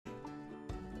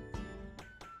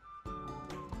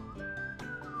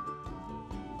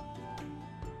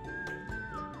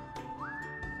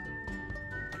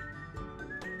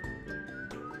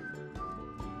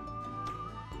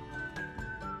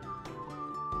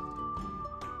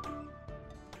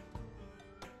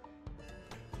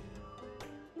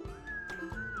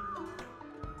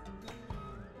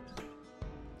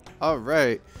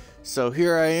Alright, so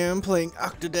here I am playing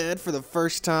Octodad for the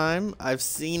first time. I've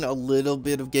seen a little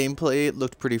bit of gameplay. It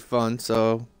looked pretty fun,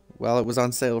 so while it was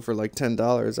on sale for like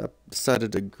 $10, I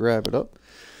decided to grab it up.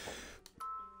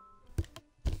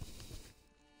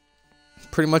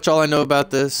 Pretty much all I know about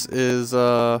this is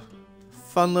a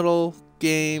fun little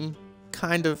game,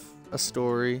 kind of a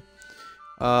story.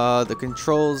 The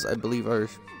controls, I believe, are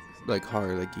like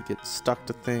hard. Like you get stuck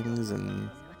to things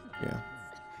and yeah.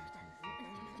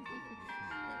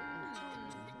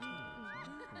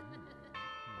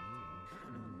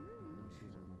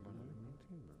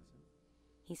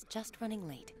 He's just running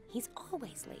late. He's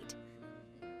always late.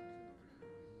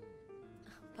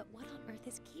 But what on earth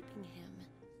is keeping him?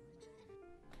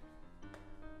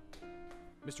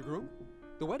 Mr. Groom,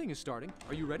 the wedding is starting.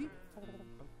 Are you ready?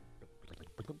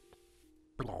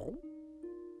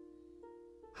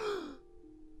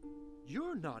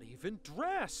 You're not even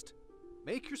dressed.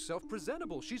 Make yourself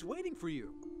presentable. She's waiting for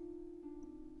you.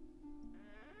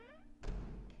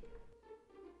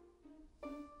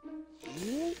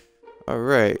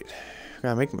 Alright,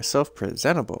 gotta make myself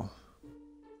presentable.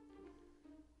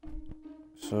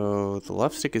 So the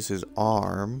left stick is his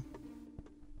arm.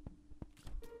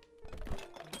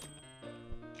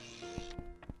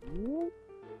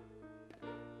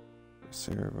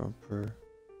 Center bumper.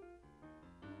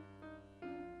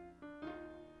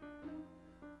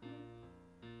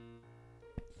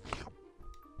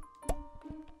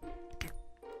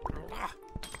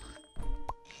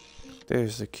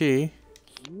 There's the key.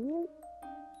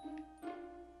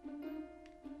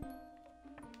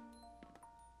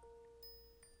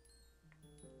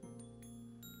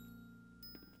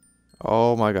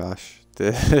 Oh my gosh,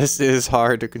 this is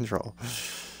hard to control.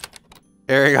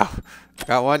 There we go.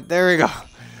 Got one. There we go.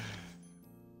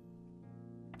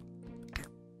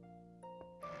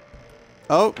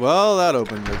 Oh, well, that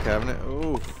opened the cabinet.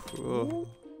 Oof. Oh.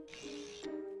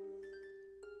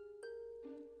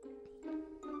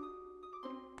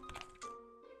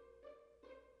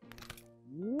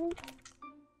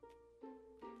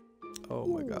 Oh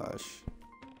my gosh.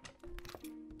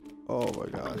 Oh my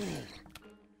gosh.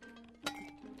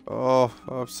 Oh,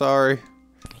 I'm sorry.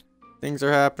 Things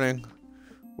are happening.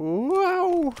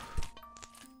 Wow.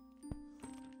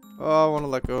 Oh, I want to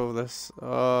let go of this.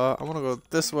 I want to go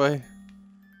this way.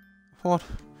 Come on.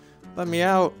 Let me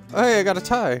out. Hey, I got a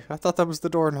tie. I thought that was the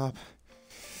doorknob.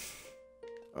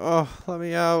 Oh, let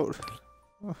me out.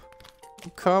 Oh, I'm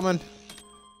coming.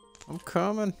 I'm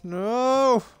coming.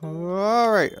 No.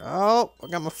 Alright. Oh, I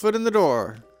got my foot in the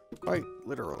door. Quite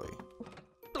literally.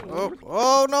 Oh,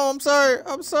 oh no, I'm sorry.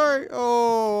 I'm sorry.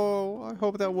 Oh, I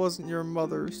hope that wasn't your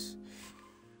mother's.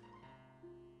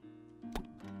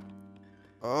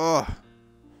 Oh.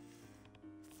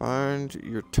 Find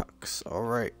your tux.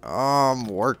 Alright. I'm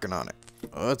working on it.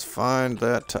 Let's find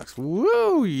that tux.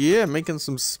 Whoa, yeah, making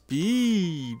some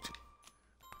speed.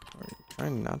 Right,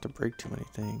 trying not to break too many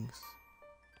things.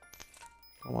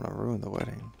 I don't want to ruin the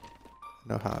wedding.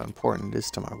 I know how important it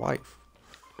is to my wife.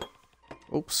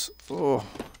 Oops. Oh.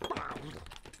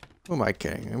 Who am I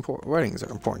kidding? Weddings are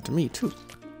important to me, too.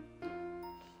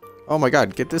 Oh my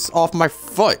god, get this off my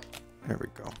foot! There we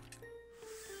go.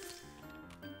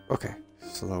 Okay.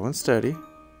 Slow and steady.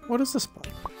 What is this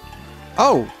button?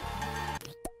 Oh!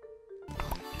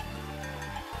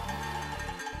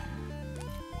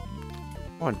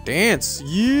 Come on, dance!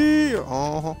 Yeah!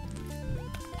 Uh-huh.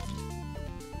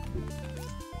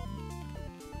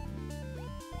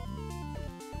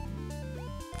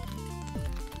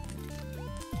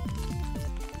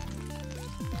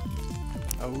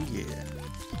 Oh yeah.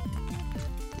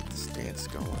 Get this dance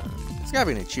going. There's gotta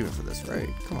be an achievement for this, right?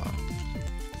 Come on.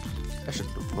 I should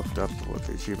have looked up what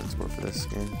the achievements were for this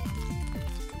game.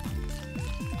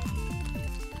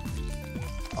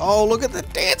 Oh, look at the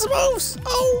dance moves!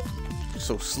 Oh!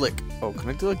 So slick. Oh, can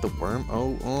I do like the worm?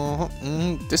 Oh,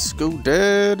 Disco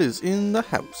Dad is in the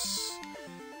house.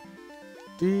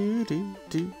 Do do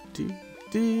do do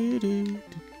do do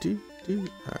do do.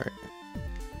 Alright.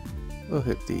 We'll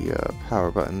hit the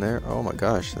power button there. Oh my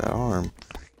gosh, that arm.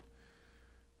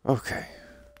 Okay.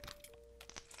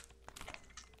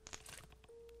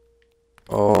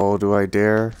 Oh, do I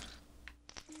dare?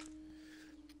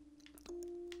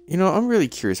 You know, I'm really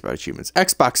curious about achievements.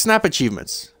 Xbox Snap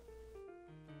achievements.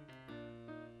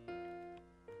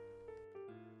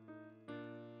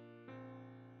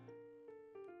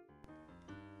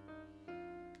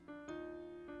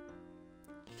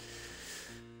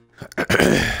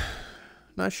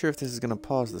 Not sure if this is gonna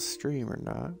pause the stream or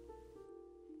not.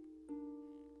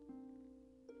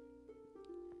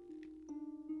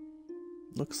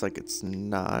 Looks like it's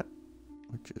not,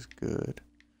 which is good.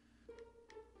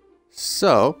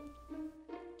 So,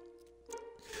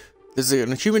 there's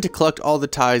an achievement to collect all the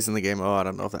ties in the game. Oh, I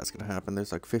don't know if that's gonna happen.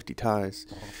 There's like 50 ties.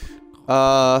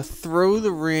 Throw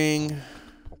the ring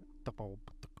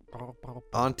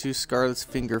onto Scarlet's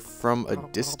finger from a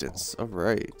distance.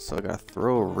 Alright, so I gotta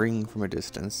throw a ring from a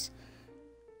distance.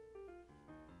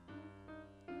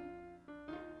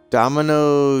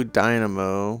 Domino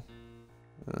Dynamo.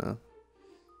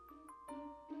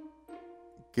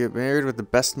 Get married with the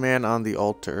best man on the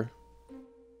altar.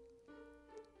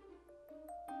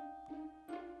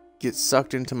 Get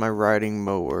sucked into my riding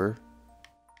mower.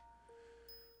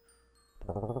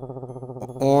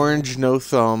 Orange no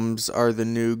thumbs are the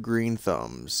new green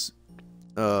thumbs.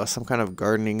 Some kind of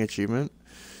gardening achievement.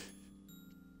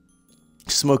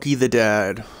 Smokey the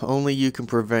Dad. Only you can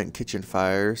prevent kitchen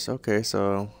fires. Okay,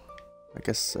 so I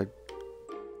guess I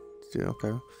do.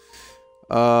 Okay.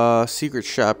 Secret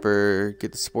shopper.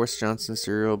 Get the Sports Johnson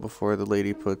cereal before the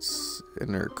lady puts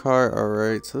in her car.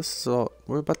 Alright, so this is all.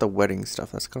 What about the wedding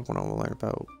stuff? That's kind of what I want to learn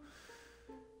about.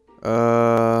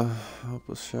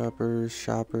 Helpless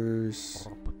shoppers.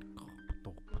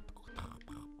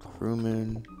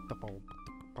 Crewman.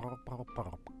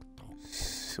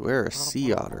 Wear a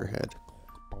sea otter head.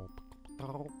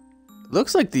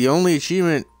 Looks like the only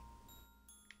achievement.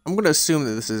 I'm gonna assume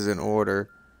that this is in order.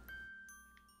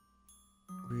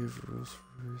 We have rules for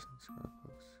and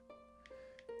scrapbooks.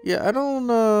 Yeah, I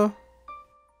don't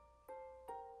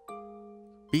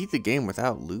beat the game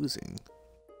without losing.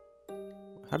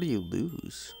 How do you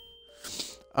lose?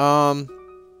 I'm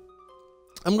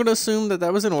gonna assume that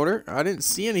that was in order. I didn't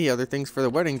see any other things for the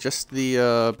wedding, just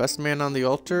the best man on the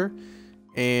altar,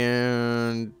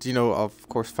 and you know, of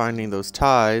course, finding those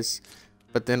ties.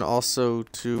 But then also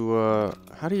to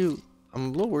how do you? I'm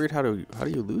a little worried. How do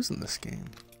you lose in this game?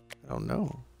 I don't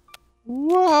know.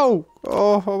 Whoa!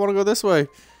 Oh, I want to go this way.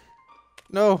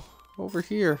 No, over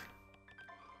here.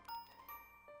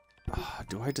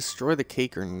 Do I destroy the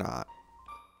cake or not?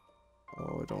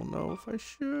 Oh, I don't know if I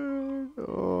should.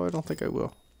 Oh, I don't think I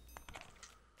will.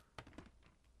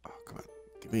 Oh, come on.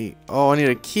 Give me. Oh, I need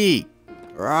a key.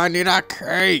 I need a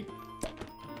key.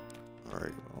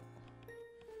 Alright, well.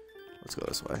 Let's go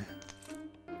this way.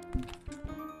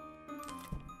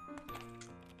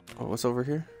 Oh, what's over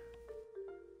here?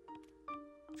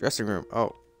 Dressing room.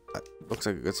 Oh, that looks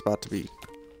like a good spot to be.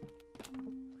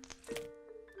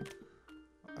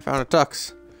 I found a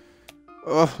tux.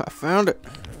 Oh, I found it.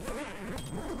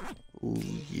 Oh,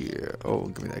 yeah. Oh,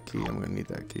 give me that key. I'm gonna need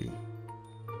that key.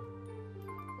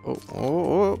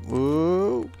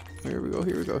 Oh. Here we go,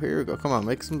 here we go, here we go. Come on,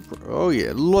 make some. Oh,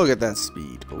 yeah. Look at that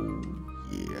speed. Oh,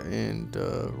 yeah. And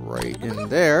right in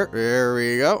there. There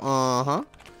we go. Uh-huh.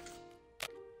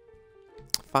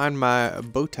 Find my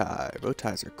bow tie. Bow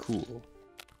ties are cool.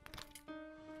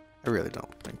 I really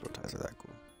don't think bow ties are that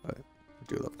cool, but I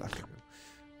do love Doctor Who.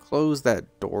 Close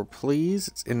that door, please.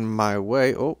 It's in my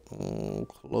way. Oh,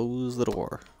 close the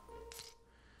door.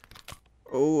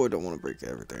 Oh, I don't want to break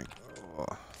everything.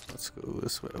 Oh, let's go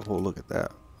this way. Oh, look at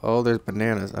that. Oh, there's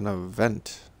bananas and a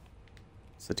vent.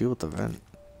 What's the deal with the vent?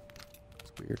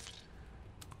 It's weird.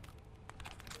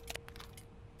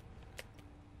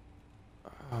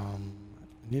 I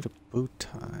need a bow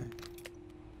tie.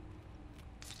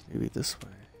 Maybe this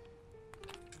way.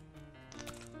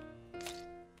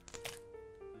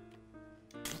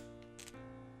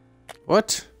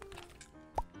 What?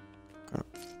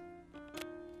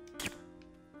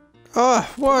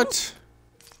 Ah, what?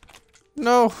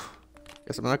 No.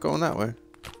 Guess I'm not going that way.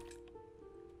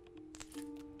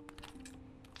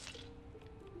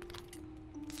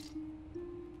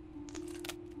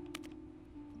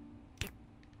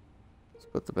 Let's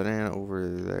put the banana over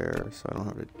there so I don't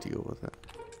have to deal with it.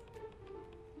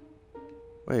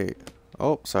 Wait.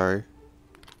 Oh, sorry.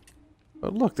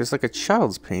 But look, there's like a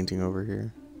child's painting over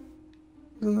here.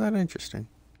 Isn't that interesting?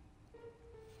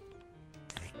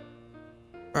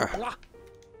 Ah.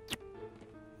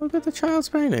 Look at the child's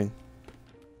painting.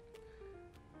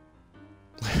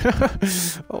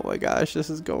 Oh my gosh,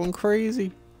 this is going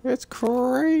crazy. It's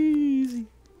crazy.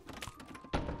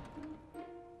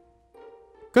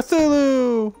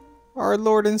 Cthulhu! Our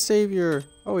Lord and Savior.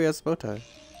 Oh, he has a bow tie.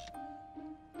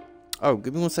 Oh,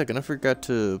 give me 1 second. I forgot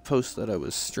to post that I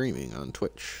was streaming on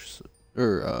Twitch.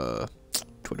 Or,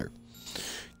 Twitter.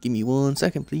 Give me 1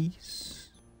 second, please.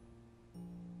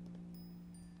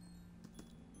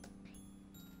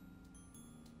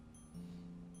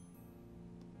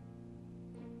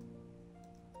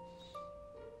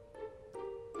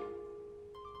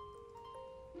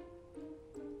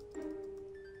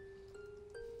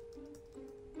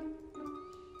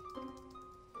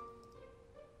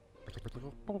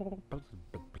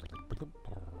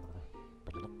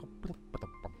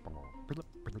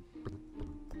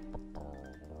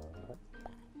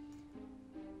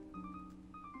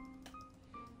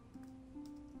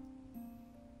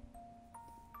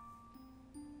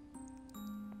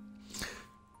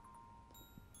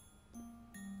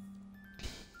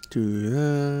 do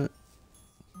that.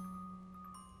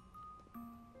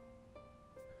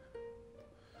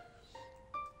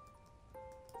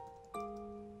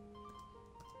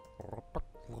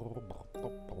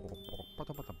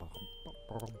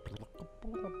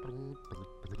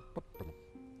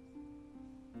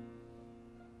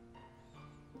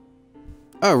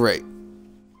 Alright.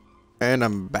 And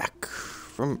I'm back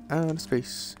from outer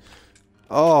space.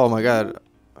 Oh my god.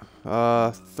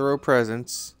 Throw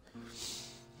presents.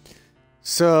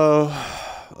 So,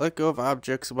 let go of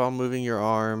objects while moving your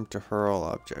arm to hurl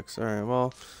objects. Alright,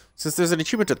 well, since there's an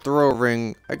achievement to throw a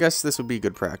ring, I guess this would be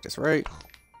good practice, right?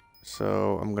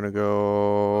 So, I'm gonna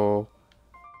go...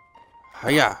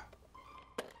 Hiya!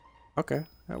 Okay,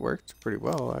 that worked pretty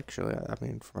well, actually. I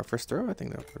mean, for my first throw, I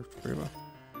think that worked pretty well.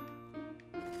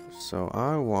 So,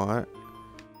 I want...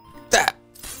 that!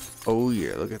 Oh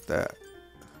yeah, look at that.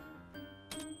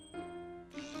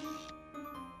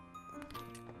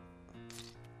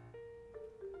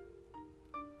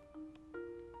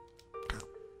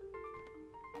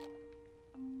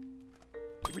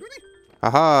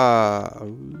 Haha!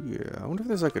 Oh yeah. I wonder if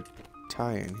there's like a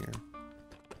tie in here.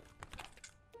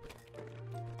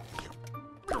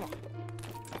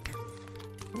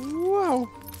 Wow!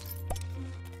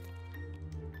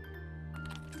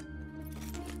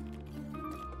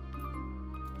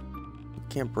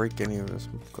 Can't break any of this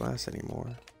glass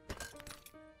anymore.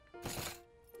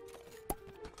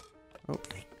 Oh.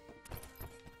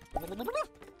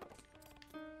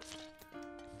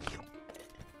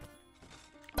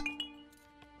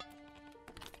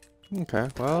 Okay,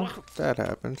 well, that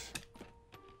happened.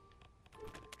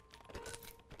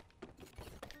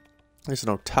 There's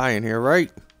no tie in here, right?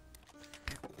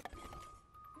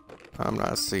 I'm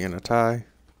not seeing a tie.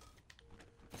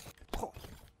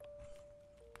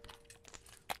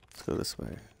 Let's go this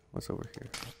way. What's over here?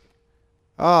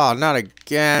 Oh, not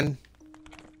again.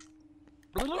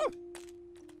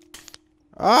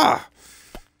 Ah!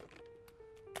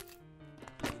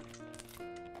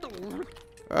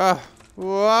 Ah!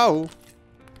 Whoa!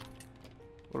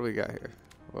 What do we got here?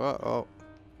 Whoa!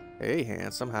 Hey,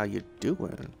 handsome, how you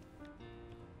doing?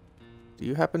 Do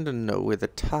you happen to know where the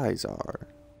ties are?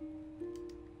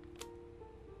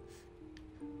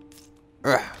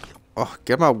 Ugh. Oh,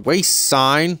 get my way,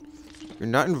 sign! You're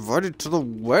not invited to the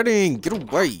wedding! Get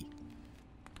away!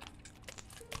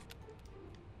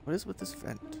 What is with this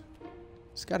vent?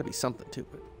 There's gotta be something to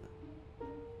it.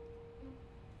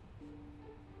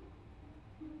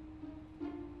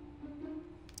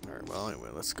 Alright, well, anyway,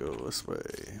 let's go this way.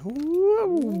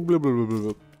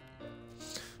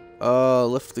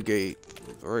 Lift the gate.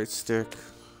 Right stick.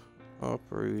 Up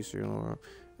or easier.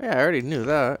 Yeah, I already knew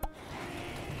that.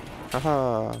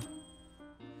 Haha.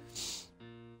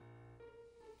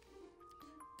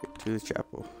 Get to the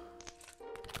chapel.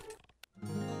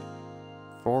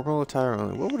 Formal attire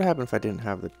only. What would happen if I didn't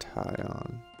have the tie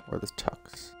on? Or the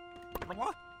tux?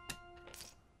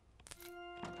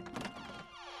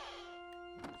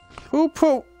 Who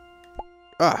put...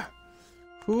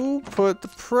 Who put the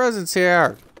presents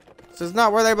here? This is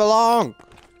not where they belong!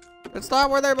 It's not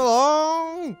where they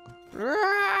belong!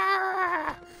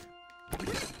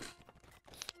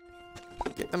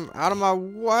 Get them out of my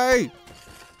way!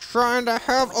 Trying to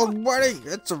have a wedding!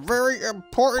 It's a very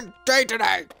important day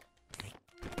today!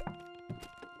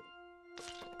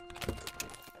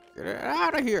 Get it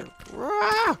out of here!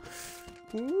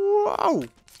 Whoa!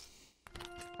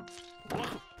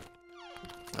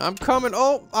 I'm coming!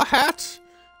 Oh, a hat!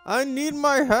 I need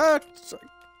my hat!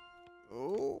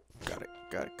 Oh, got it,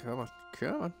 come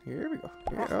on, here we go.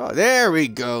 Oh, there we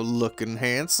go, looking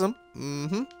handsome.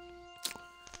 Mm-hmm.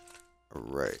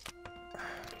 Alright.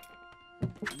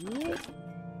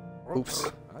 Oops.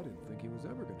 I didn't think he was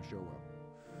ever gonna show up.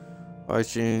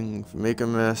 Watching, make a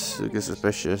mess, get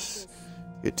suspicious,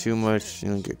 get too much,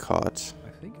 get caught.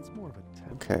 I think it's more of a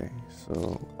test. Okay,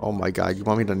 so, oh my god, you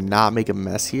want me to not make a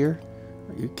mess here?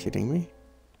 Are you kidding me?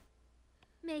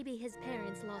 Maybe his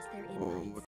parents lost their invites.